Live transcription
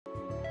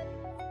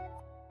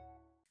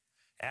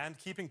And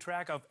keeping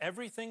track of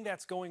everything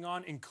that's going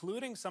on,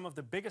 including some of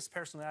the biggest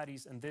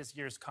personalities in this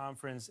year's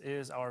conference,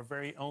 is our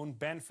very own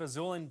Ben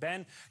Fajzullin.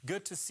 Ben,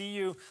 good to see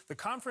you. The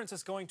conference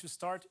is going to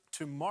start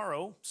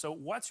tomorrow. So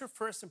what's your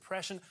first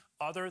impression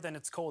other than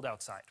it's cold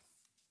outside?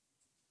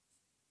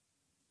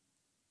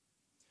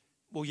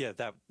 Well, yeah,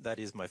 that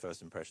is my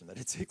first impression, that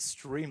it's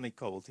extremely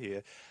cold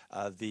here.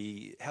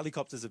 The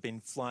helicopters have been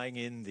flying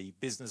in, the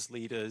business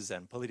leaders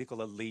and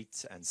political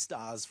elite and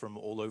stars from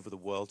all over the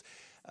world.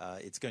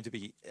 It's going to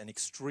be an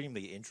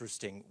extremely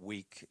interesting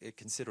week,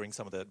 considering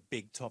some of the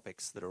big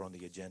topics that are on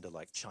the agenda,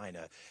 like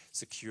China,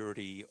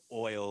 security,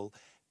 oil,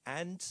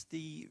 and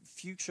the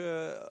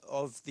future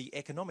of the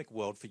economic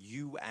world for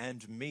you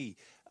and me.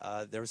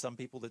 There are some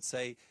people that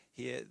say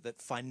here that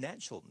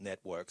financial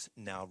networks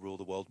now rule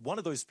the world. One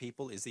of those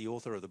people is the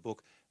author of the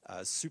book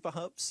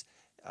Superhubs.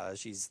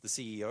 She's the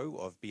CEO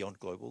of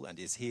BeyondGlobal and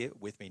is here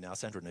with me now,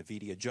 Sandra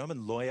Navidi, a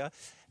German lawyer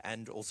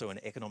and also an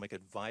economic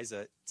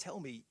advisor. Tell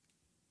me,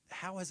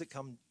 how has it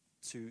come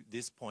to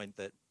this point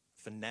that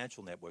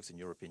financial networks, in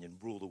your opinion,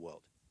 rule the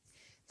world?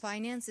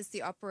 Finance is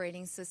the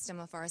operating system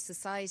of our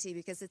society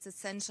because it's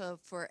essential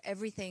for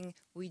everything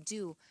we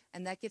do.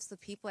 And that gives the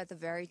people at the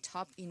very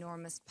top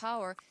enormous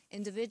power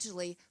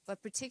individually,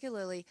 but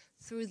particularly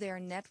through their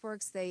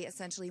networks, they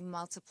essentially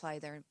multiply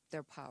their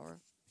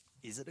power.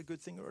 Is it a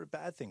good thing or a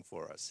bad thing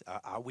for us?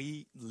 Are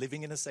we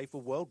living in a safer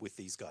world with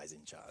these guys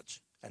in charge,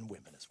 and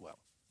women as well?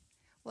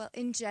 Well,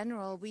 in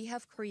general, we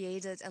have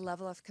created a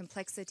level of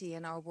complexity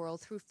in our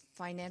world through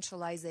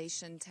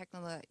financialization,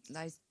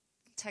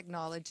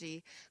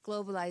 technology,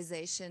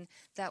 globalization,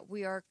 that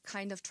we are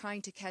kind of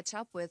trying to catch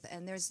up with,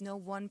 and there's no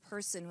one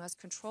person who has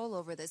control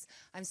over this.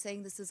 I'm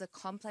saying this is a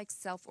complex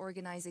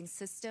self-organizing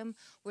system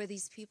where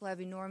these people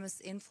have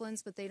enormous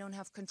influence, but they don't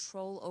have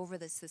control over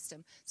the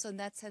system. So in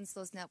that sense,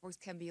 those networks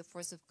can be a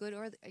force of good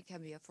or it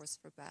can be a force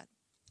for bad.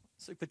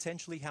 So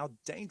potentially, how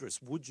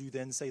dangerous would you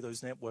then say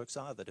those networks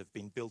are that have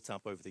been built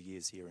up over the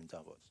years here in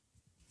Davos?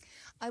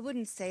 I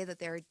wouldn't say that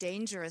they're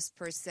dangerous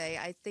per se.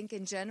 I think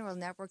in general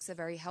networks are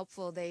very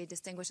helpful. They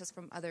distinguish us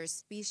from other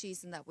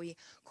species in that we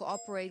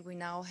cooperate. We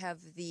now have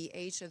the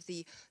age of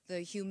the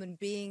human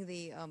being,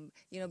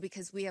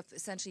 because we have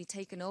essentially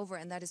taken over,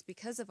 and that is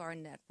because of our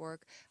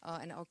network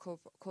and our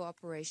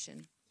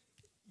cooperation.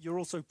 You're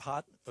also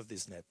part of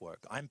this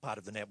network. I'm part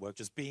of the network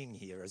just being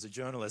here as a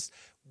journalist.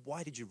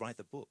 Why did you write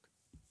the book?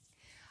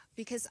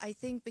 Because I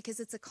think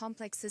it's a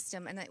complex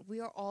system and we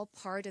are all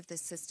part of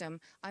this system.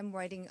 I'm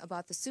writing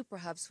about the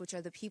superhubs, which are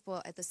the people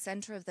at the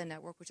center of the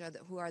network,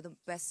 who are the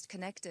best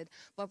connected.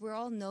 But we're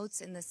all nodes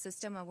in the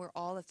system and we're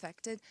all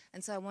affected.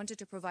 And so I wanted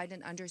to provide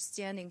an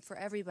understanding for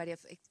everybody.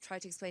 I've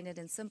tried to explain it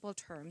in simple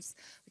terms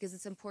because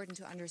it's important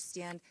to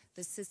understand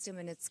the system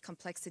in its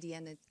complexity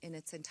and in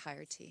its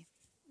entirety.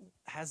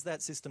 Has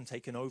that system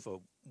taken over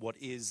what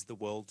is the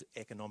World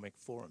Economic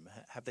Forum?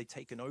 Have they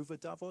taken over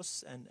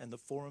Davos and the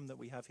forum that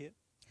we have here?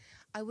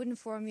 I wouldn't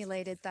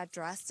formulate it that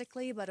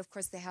drastically, but of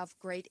course they have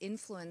great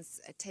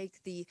influence.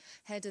 Take the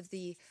head of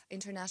the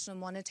International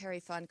Monetary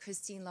Fund,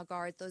 Christine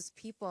Lagarde, those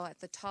people at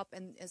the top,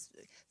 and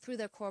through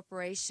their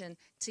cooperation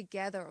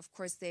together, of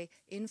course, they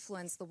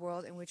influence the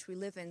world in which we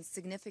live in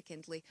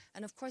significantly.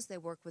 And of course, they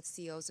work with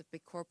CEOs of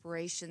big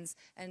corporations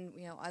and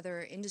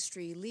other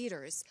industry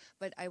leaders.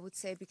 But I would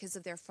say because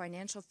of their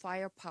financial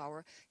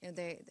firepower,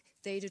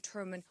 they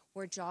determine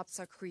where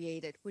jobs are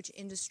created, which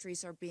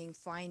industries are being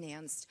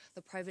financed,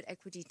 the private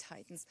equity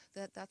titans.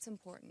 That's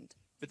important.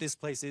 But this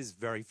place is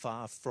very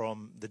far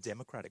from the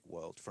democratic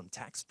world, from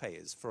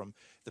taxpayers, from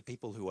the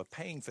people who are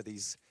paying for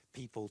these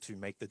people to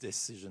make the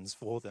decisions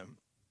for them.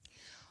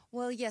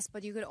 Well, yes,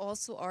 but you could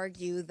also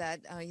argue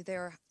that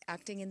they're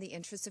acting in the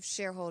interest of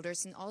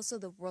shareholders, and also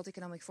the World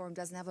Economic Forum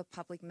doesn't have a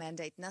public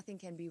mandate. Nothing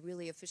can be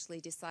really officially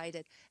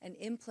decided and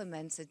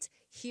implemented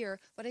here,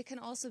 but it can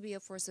also be a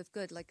force of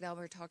good. Like now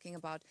we're talking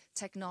about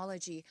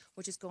technology,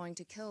 which is going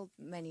to kill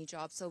many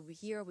jobs. So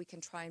here we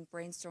can try and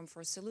brainstorm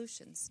for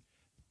solutions.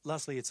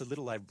 Lastly, it's a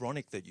little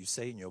ironic that you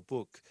say in your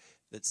book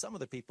that some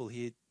of the people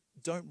here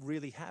don't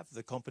really have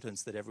the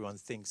competence that everyone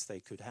thinks they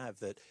could have,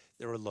 that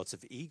there are lots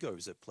of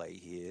egos at play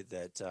here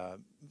that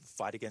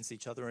fight against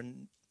each other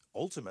and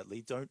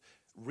ultimately don't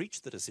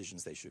reach the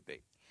decisions they should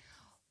be.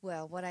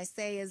 Well, what I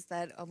say is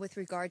that with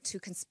regard to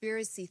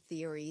conspiracy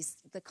theories,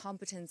 the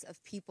competence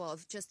of people,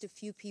 of just a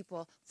few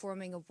people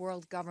forming a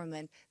world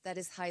government, that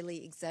is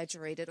highly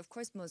exaggerated. Of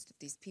course, most of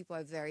these people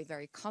are very,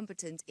 very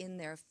competent in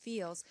their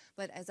fields,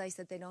 but as I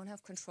said, they don't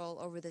have control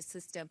over the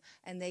system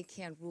and they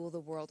can't rule the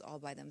world all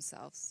by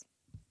themselves.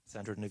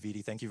 Sandra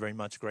Navidi, thank you very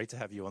much. Great to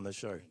have you on the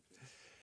show.